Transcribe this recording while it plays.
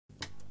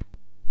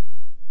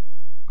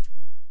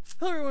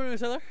Hello everyone, I'm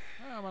Taylor.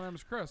 My name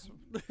is Chris.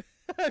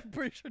 I'm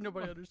pretty sure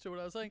nobody understood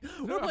what I was saying.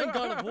 We're playing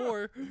God of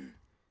War.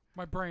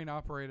 My brain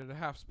operated at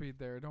half speed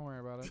there. Don't worry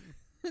about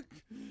it.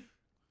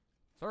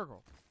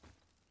 Circle.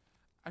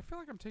 I feel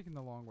like I'm taking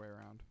the long way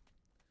around.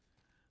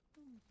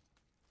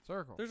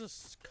 Circle. There's a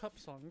cup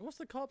song. What's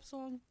the cup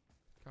song?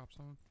 Cop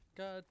song.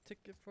 Got a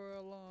ticket for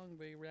a long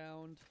way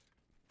round.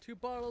 2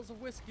 bottles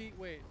of whiskey.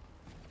 Wait.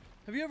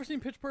 Have you ever seen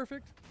Pitch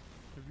Perfect?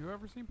 Have you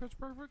ever seen Pitch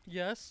Perfect?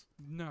 Yes.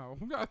 No.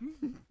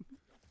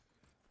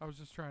 I was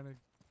just trying to...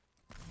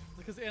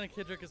 Because Anna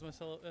Kendrick is my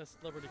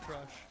celebrity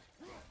crush.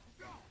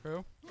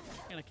 Who?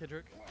 Anna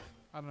Kendrick.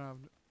 I don't know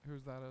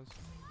whose that is.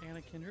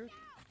 Anna Kendrick?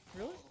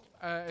 Really?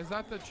 Is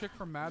that the chick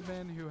from Mad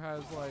Men who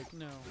has like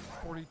No.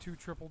 42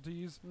 triple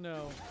Ds?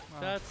 No.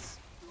 That's...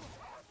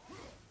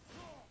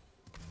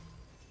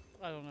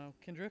 I don't know.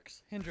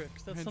 Hendrix?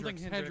 Hendrix. That's something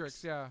Hendrix.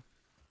 Hendrix, yeah.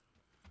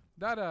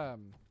 That,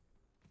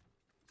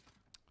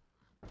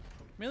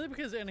 Mainly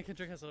because Anna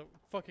Kendrick has a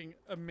fucking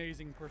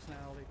amazing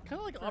personality. Kind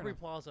of like Fair Aubrey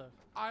enough. Plaza.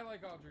 I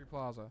like Aubrey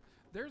Plaza.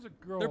 There's a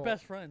girl... They're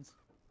best friends.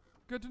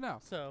 Good to know.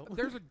 So...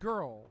 There's a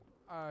girl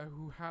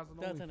who has an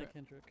That's OnlyFans. Anna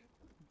Kendrick.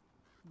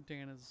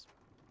 Dan is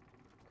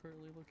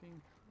currently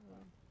looking.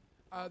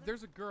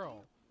 There's a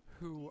girl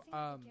who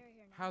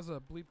has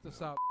a bleep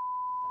this out.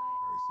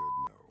 I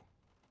said no.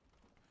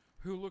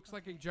 Who looks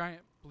like a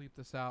giant bleep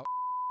this out.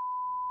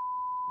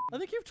 I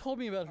think you've told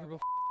me about her before.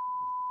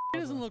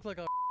 She doesn't look like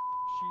a...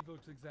 She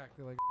looks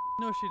exactly like.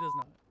 No, she does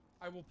not.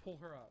 I will pull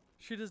her up.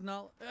 She does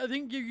not. I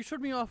think you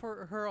showed me off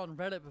her on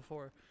Reddit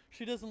before.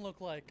 She doesn't look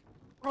like...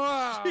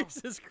 Ah!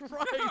 Jesus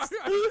Christ!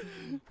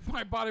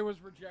 My body was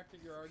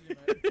rejecting your argument.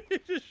 He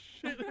just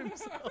shit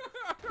himself.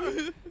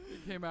 It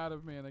came out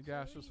of me in a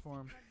gaseous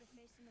form.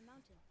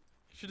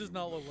 She does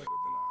not look like... Better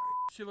than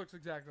I. She looks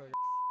exactly like.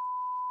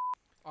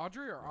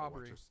 Audrey or Watch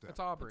Aubrey? your step. It's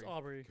Aubrey. It's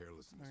Aubrey.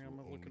 Carelessness Hang on, I'm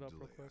will gonna look it only up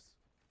real delay quick. us.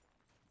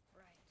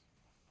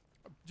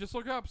 Just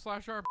look up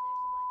 /R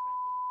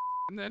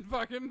and then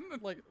fucking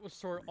Like,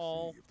 sort We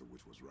all... see if the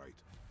witch was right.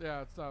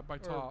 yeah, it's by Or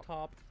top.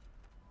 top.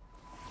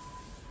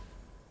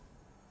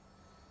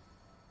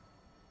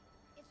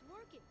 It's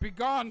working.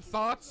 Begone,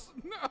 thoughts.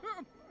 Come,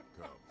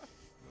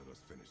 let us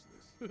finish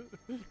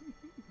this.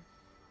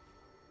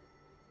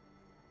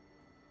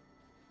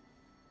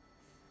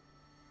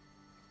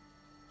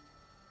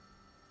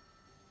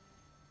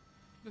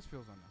 This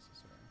feels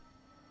unnecessary.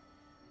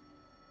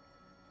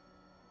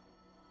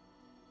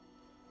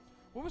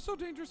 What was so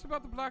dangerous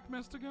about the black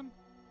mist again? I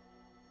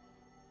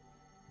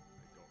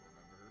don't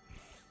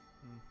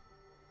remember.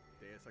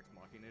 Deus Ex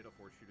Machina to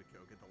force you to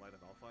kill, get the light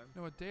of Alfheim.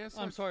 No, a Deus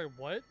I'm Ex... sorry,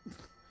 what?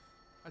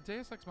 A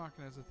Deus Ex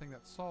Machina is the thing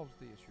that solves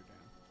the issue,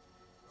 Dan.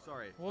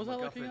 Sorry. What was I'm I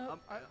a looking Guffin.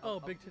 at?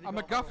 Oh, Big Titty A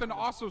Golf. MacGuffin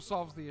also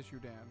solves the issue,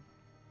 Dan.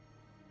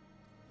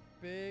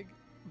 Big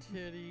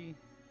Titty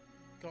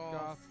Goth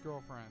Goth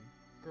girlfriend.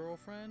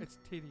 Girlfriend? It's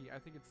titty. I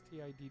think it's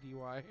Tiddy.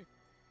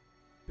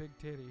 Big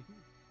titty.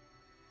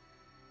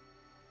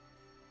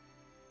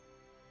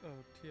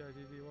 Oh, Tiddy.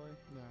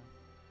 Yeah.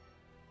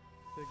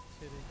 Big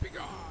Titty.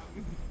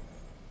 Begone!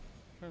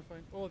 Trying to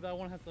find... Oh, that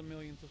one has a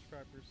million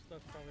subscribers.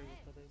 That's probably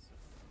what that is.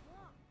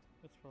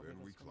 That's probably Then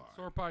we this one. climb.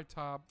 Sort by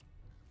top.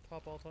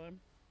 Top all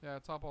time? Yeah,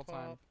 top all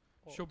time. Top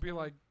all She'll be time.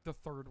 like the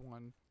third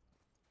one.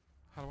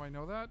 How do I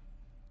know that?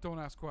 Don't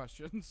ask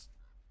questions.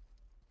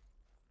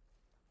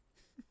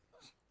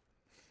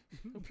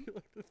 She'll be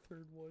like the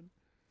third one.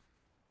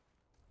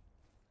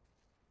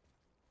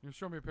 You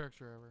show me a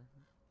picture of her,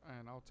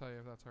 and I'll tell you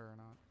if that's her or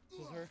not. Is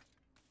this her?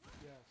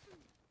 Yes.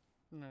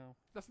 No.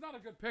 That's not a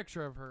good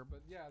picture of her,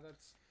 but yeah,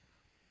 that's...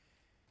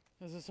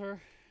 Is this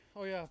her?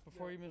 Oh yeah,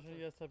 before Yeah, you mentioned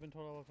it, yes, I've been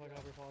told I look like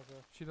Aubrey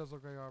Plaza. She does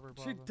look like Aubrey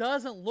Plaza. She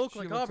doesn't look She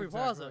like looks Aubrey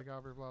exactly Plaza. like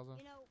Aubrey Plaza.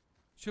 You know,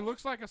 She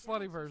looks like a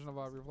slutty version of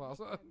Aubrey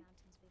Plaza. mountains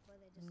before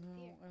they disappear.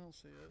 No, I don't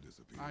see it.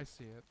 Disappear. I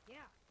see it. Yeah.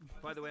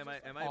 By the way, am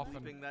I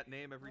Often. bleeping that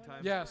name every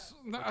time? Yes.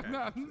 No, Okay.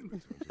 no.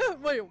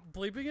 Wait,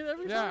 bleeping it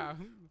every Yeah.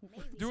 time?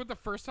 Do it the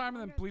first time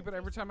and then bleep it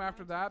every time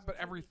after that, but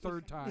every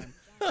third time.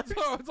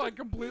 So it's like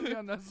completely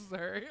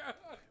unnecessary.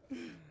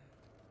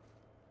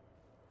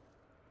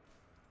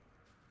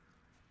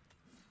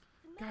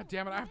 God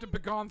damn it, I have to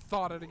begone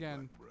thought it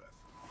again. Breath.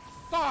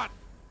 Thought!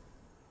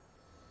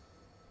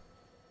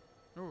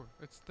 Oh,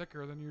 it's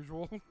thicker than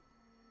usual.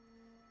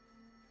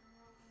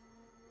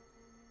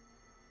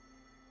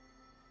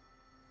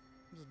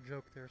 There's a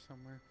joke there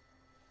somewhere.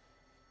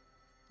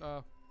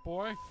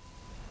 Boy? I don't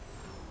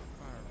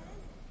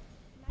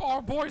know.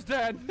 Oh, boy's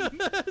dead! The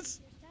giants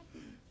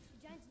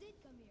did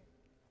come here.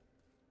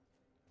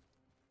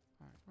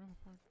 Alright, where the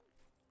fuck?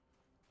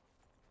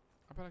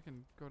 I bet I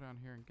can go down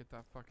here and get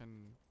that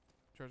fucking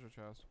treasure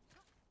chest.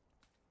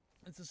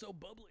 This is so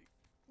bubbly.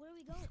 Where are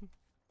we going?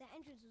 The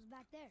entrance was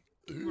back there.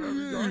 Where are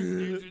we going?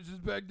 The entrance is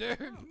back there.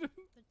 Oh, but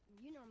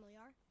you normally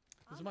are.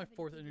 This is my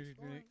 4th energy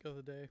drink of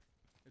the day.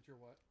 It's your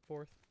what?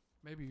 4th.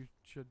 Maybe you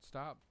should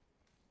stop.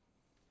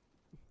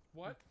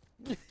 What?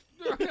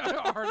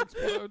 Heart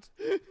explodes.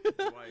 Do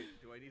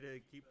I need to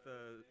keep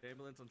the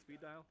ambulance on speed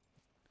dial?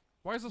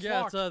 Why is this Yeah,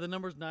 locked? it's the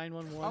number's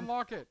 911.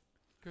 Unlock it.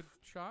 Good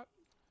shot.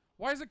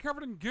 Why is it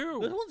covered in This goo?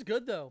 one's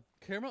good though.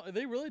 Caramel.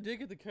 They really did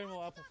get the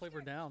caramel apple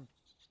flavor down.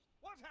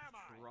 What am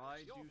I? Try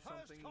Your do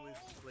first something call?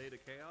 with Blade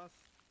of Chaos.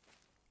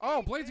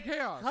 Oh, Blades of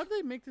Chaos. How do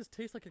they make this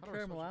taste like a How do I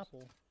caramel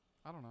switch this? apple?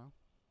 I don't know.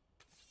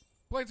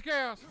 Blades of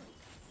Chaos.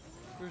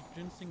 There's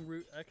ginseng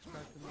root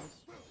extract in this.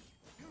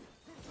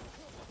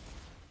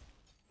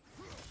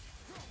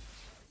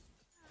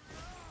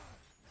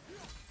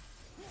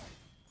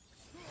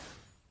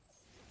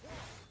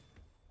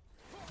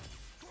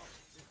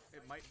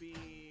 It might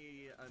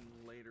be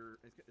a later.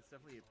 It's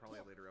definitely probably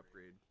a later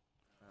upgrade.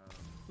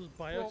 There's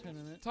Well, biotin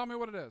in it. tell me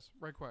what it is,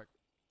 right quick,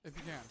 if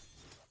you can.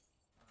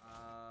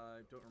 I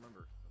don't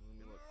remember. Let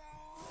me look.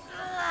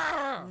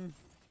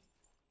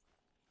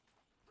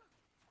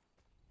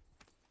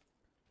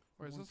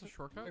 Wait, is this a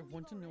shortcut? I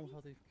want to know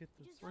how they get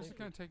this. Where's it flavor.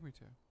 gonna take me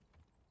to?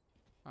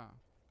 Oh,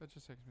 that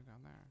just takes me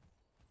down there.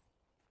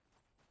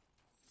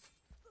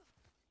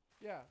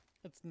 Yeah.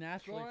 It's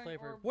naturally Going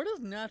flavored. or- What does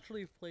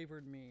naturally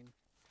flavored mean?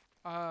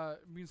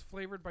 It means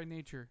flavored by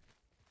nature.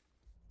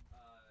 You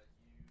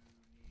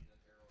need an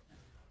arrow.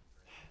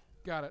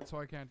 Got it. So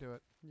I can't do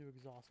it. You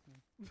exhaust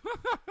me.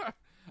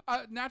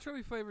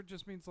 Naturally flavored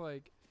just means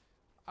like,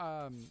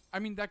 I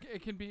mean that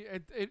it can be.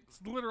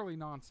 It's literally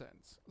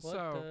nonsense. What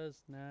So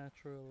does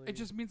naturally? it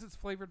just means it's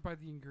flavored by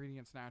the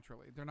ingredients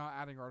naturally. They're not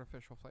adding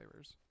artificial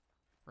flavors,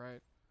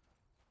 right?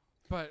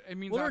 But it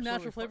means What are absolutely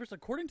natural flavors?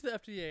 According to the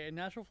FDA, a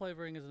natural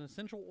flavoring is an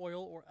essential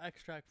oil or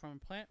extract from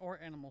a plant or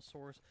animal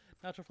source.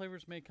 Natural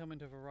flavors may come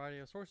into a variety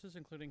of sources,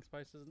 including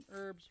spices and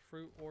herbs,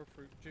 fruit, or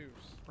fruit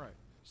juice. Right.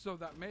 So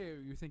that mayo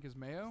you think is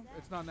mayo?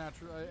 It's not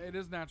natural. It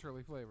is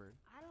naturally flavored.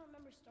 I don't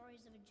remember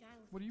stories of a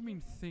giant with What do you a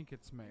mean kid. think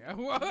it's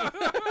mayo?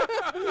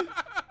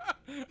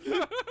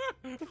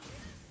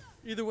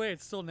 Either way,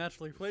 it's still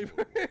naturally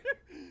flavored. That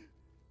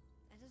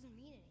doesn't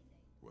mean anything.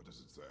 What does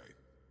it say?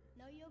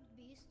 No yoked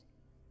beast,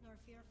 nor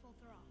fearful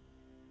thrall,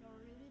 nor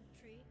rooted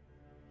tree,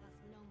 doth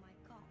know my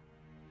call.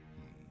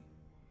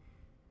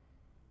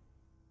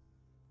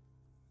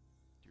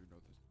 Do you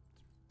know this?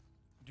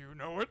 Do you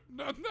know it?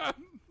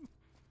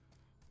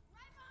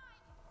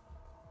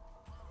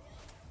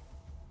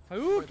 Wait,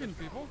 Hadouken! there's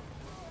people?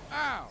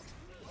 Ow!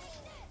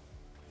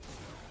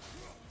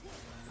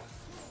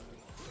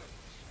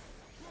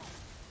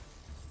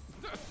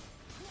 You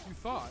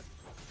thought.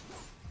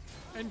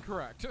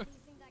 Incorrect. What do you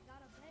think that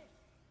got up there?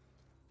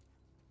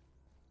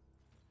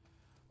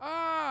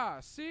 Ah,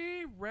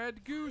 see?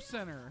 Red Goo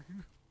Center.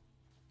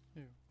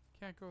 Ew.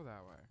 Can't go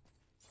that way.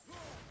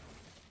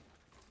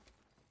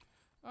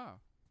 Oh.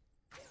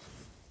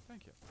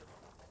 Thank you.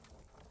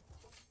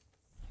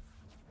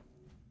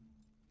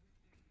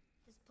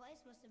 This place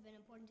must have been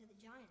important to the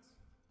giants.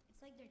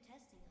 It's like they're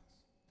testing us.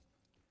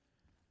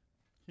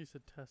 He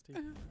said testy.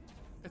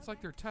 It's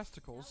like their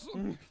testicles. I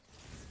can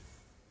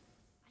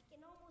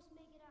almost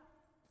make it out.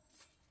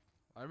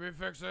 Let me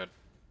fix it.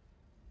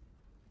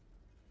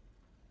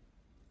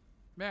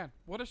 Man,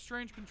 what a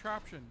strange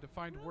contraption to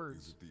find Is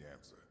words. it the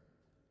answer?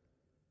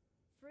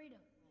 Freedom.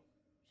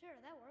 Sure,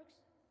 that works.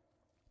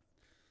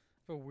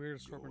 I have a weird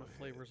assortment of ahead.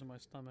 flavors in my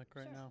stomach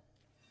right Sure. now.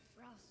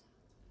 Rouse.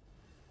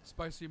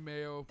 Spicy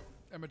mayo,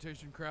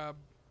 imitation crab,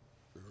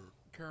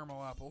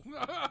 caramel apple.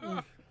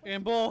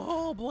 And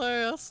ball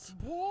blast!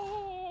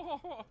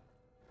 Whoa.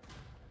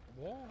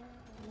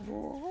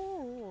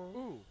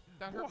 Ooh,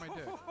 that hurt my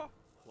dick.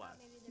 Flat.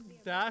 Maybe there'd be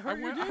a That I hurt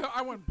your went, dick?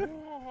 I went,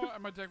 "Whoa,"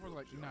 and my dick was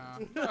like, nah.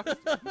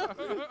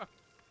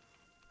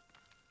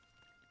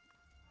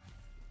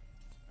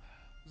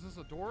 Is this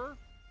a door?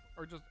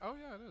 Or just, oh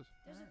yeah, it is.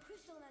 There's a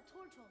crystal in that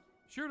torch holder.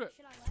 Shoot it.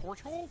 Should I light it?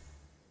 Torch hole?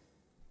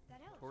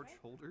 That helps, Torch right?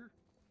 holder.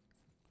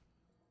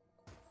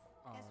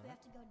 Guess we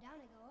have to go down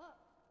and go up.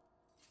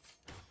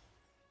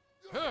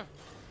 Huh.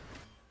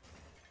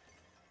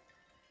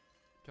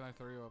 Can I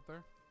throw you up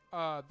there?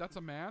 That's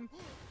a man.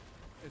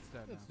 It's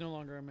dead It's now. no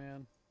longer a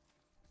man.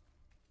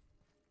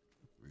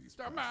 These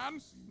The man.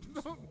 passages seem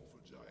small for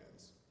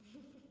giants.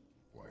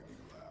 Why do you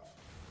laugh?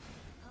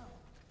 Oh,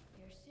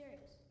 you're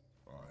serious.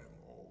 I'm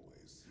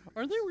always serious.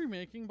 Are they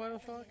remaking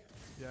Bioshock?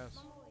 Yes.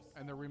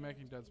 And they're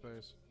remaking Dead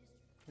Space.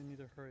 They need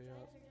to hurry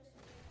up.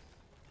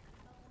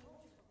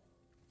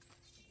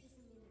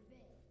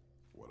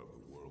 What of the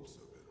world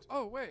serpent?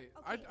 Oh wait,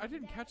 I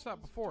didn't catch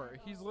that before.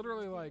 He's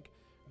literally like,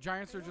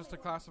 giants are just a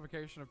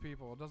classification of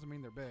people. It doesn't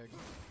mean they're big.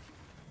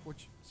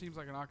 Which seems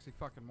like an oxy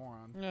fucking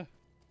moron. Yeah.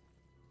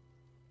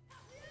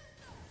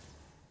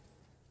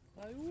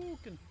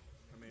 Hadouken!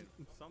 I mean,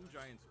 some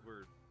giants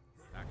were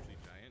actually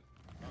giant.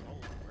 Not all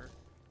of them were.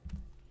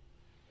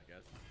 I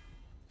guess.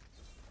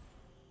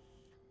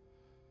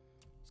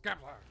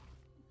 Scapula.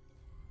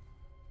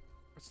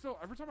 It's still,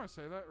 every time I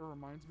say that, it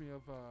reminds me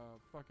of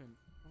fucking.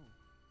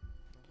 Oh,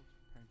 that looks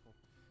painful.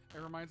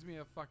 It reminds me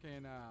of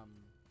fucking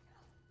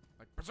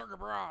like Berserker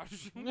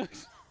Barrage. You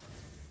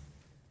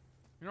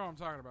know what I'm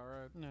talking about,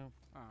 right? No.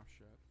 Oh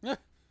shit.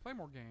 Play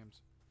more games.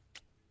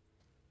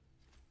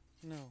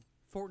 No.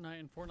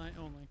 Fortnite and Fortnite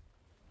only.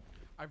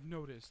 I've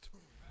noticed.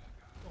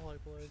 All I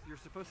play. You're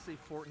supposed to say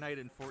Fortnite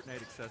and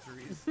Fortnite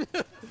accessories.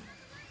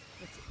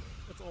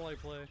 That's all I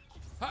play.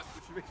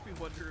 Which makes me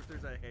wonder if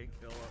there's a Hank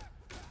Hill.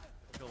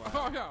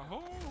 Oh yeah.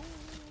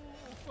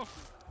 Oh.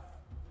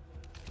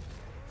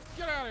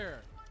 Get out of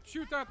here.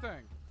 Shoot that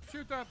thing.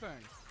 Shoot that thing.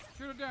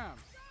 Shoot it down.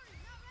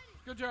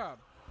 Good job.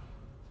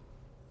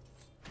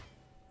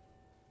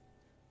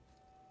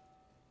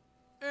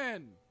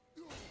 In.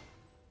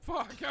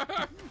 Fuck.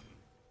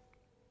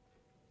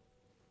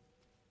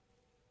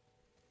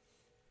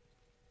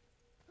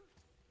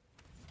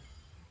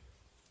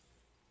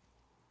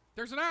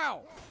 There's an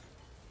owl.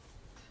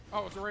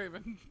 Oh, it's a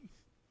raven.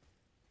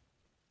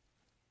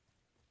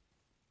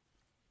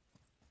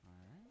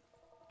 Alright.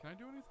 Can I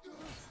do anything with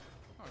this?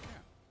 Oh, I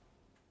can.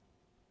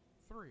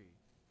 3.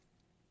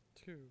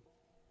 2.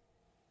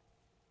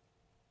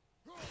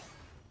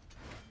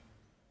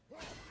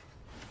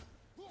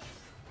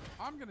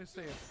 I'm gonna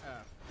say it's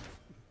F.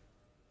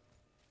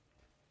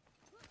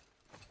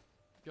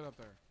 Get up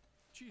there.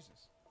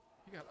 Jesus.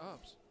 He got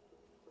ups.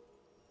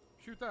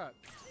 Shoot that.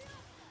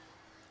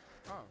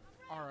 Oh,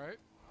 alright.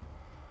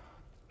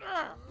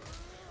 I'm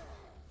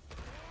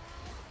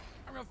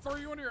gonna throw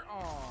you into your.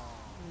 Oh.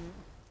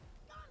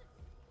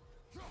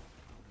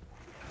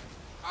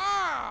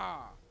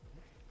 Ah!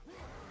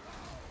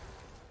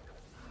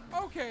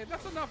 Okay,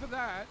 that's enough of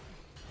that.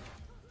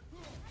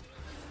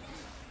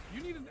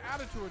 You need an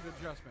attitude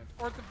adjustment,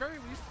 or at the very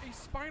least, a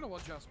spinal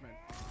adjustment.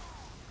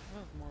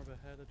 That was more of a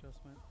head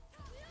adjustment.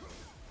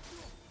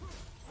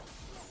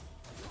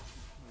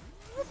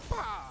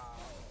 Whoop-ah!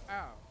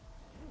 Ow.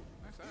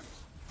 Ooh, nice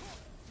axe.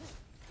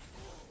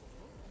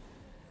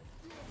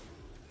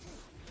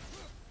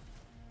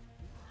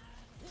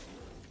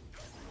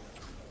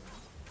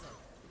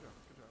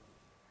 Good job.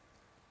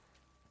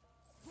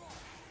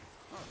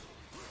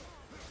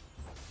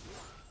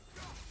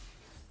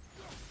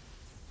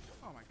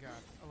 Oh my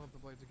god, I love the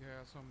Blades of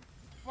Chaos so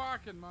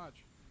fucking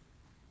much.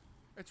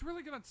 It's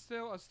really gonna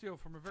steal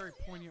from a very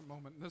poignant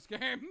moment in this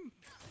game.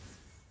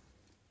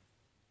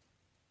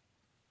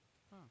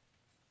 Huh.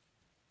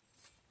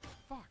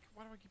 Fuck,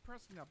 why do I keep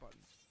pressing that button?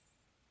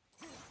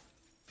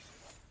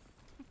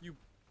 You.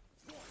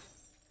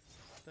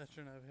 That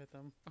shouldn't have hit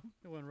them.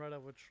 It went right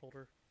over its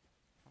shoulder.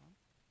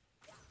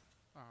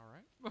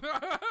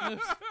 Alright.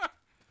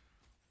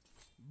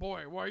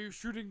 Boy, why are you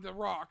shooting the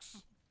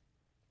rocks?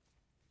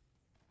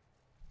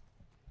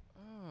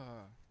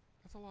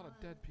 That's a lot of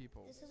dead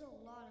people. This is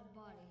a lot of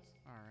bodies.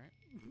 Alright.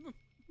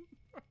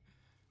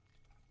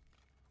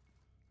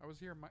 I was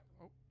here,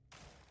 oh.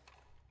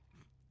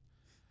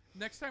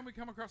 Next time we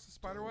come across the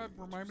spider web,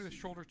 remind me to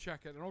shoulder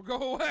check it and it'll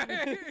go away.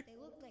 They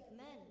look like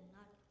men,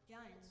 not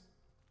giants.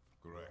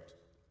 Correct.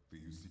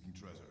 Thieves seeking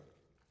treasure.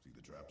 See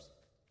the traps?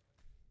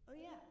 Oh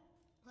yeah.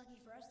 Lucky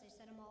for us, they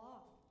set them all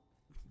off.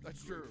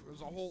 That's true.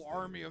 There's a whole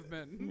army of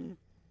men.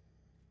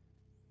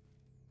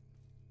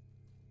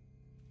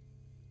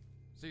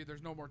 See,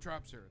 there's no more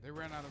traps here. They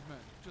ran out of men.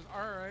 Just,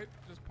 alright,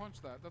 just punch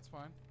that. That's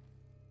fine.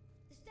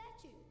 The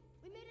statue!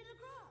 We made it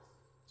across!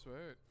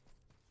 Sweet.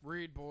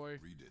 Read,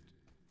 boy. Read it.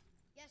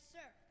 Yes,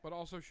 sir. But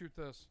also shoot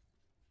this.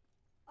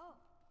 Oh,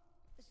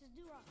 this is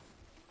Durock.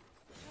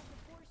 One of the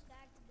 4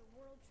 stags of the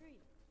World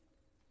Tree.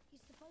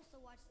 He's supposed to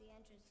watch the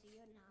entrance to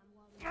Jotunheim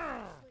while we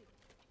are asleep.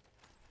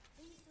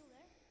 Is he still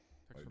there?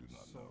 I do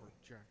not know.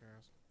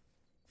 Jackass.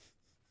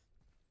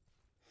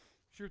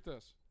 Shoot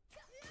this.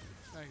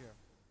 Thank you.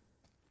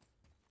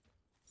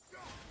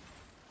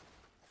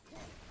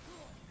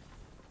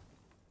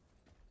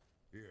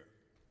 Here.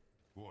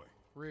 Boy.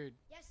 Read.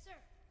 Yes, sir.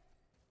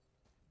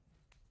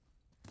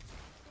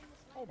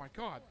 Oh my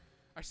god.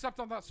 I stepped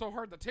on that so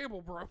hard the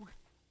table broke.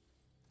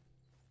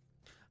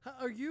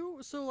 Are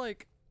you so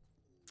like?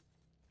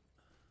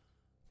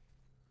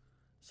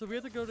 So we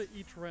have to go to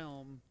each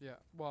realm. Yeah,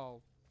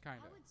 well, kinda.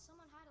 How would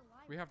someone hide a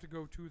library? We have to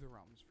go to the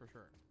realms for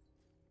sure.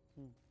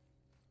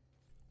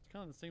 It's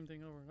kind of the same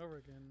thing over and over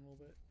again a little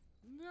bit.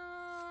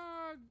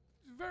 Nah,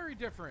 very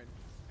different.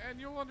 And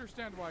you'll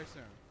understand why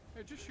soon.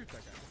 Hey, just shoot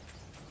that guy.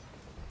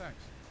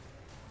 Thanks.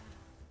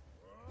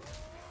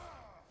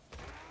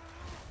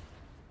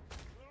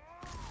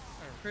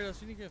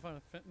 Kratos, you need to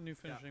find a new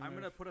finishing I'm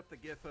move. gonna put up the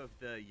gif of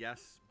the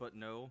yes but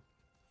no.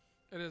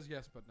 It is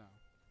yes, but no.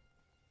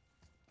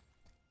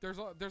 There's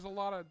a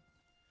lot of...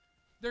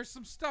 There's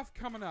some stuff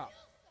coming up.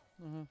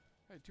 Hey,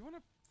 do you want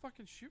to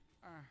fucking shoot?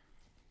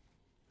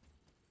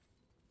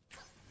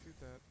 Shoot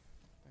that.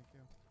 Thank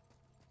you.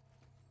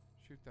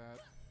 Shoot that.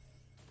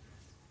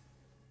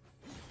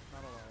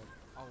 Not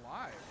alive.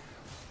 Alive?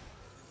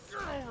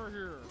 Get over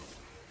here!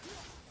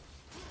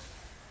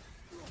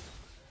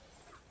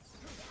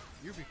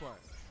 You be quiet.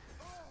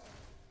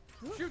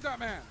 Shoot that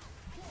man!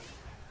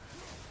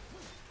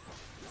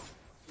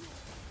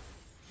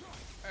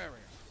 There we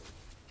go.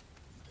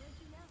 Where'd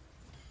you know?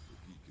 The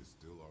peak is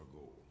still our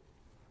goal.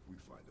 We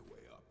find a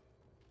way up.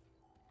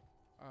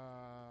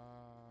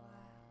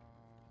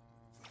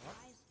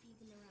 Eyes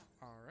peeking around.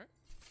 Alright.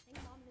 Think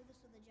Mom knew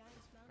this was the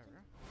Giant's There we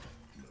Mountain?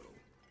 go. No,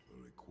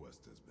 the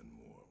request has been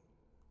more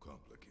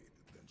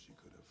complicated than she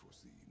could have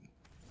foreseen.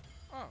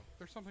 Oh,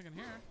 there's something in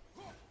here.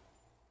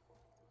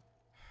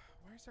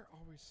 Why is there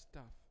always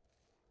stuff?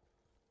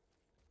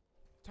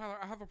 Tyler,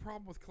 I have a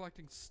problem with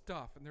collecting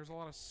stuff, and there's a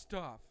lot of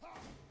stuff.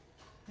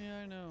 Yeah,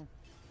 I know.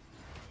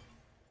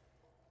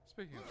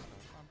 Speaking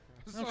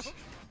of stuff,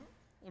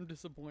 I'm I'm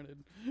disappointed.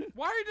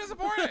 Why are you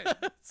disappointed?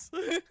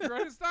 You're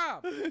ready to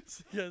stop.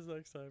 See you guys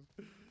next time.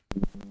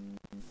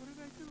 What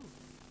did I do?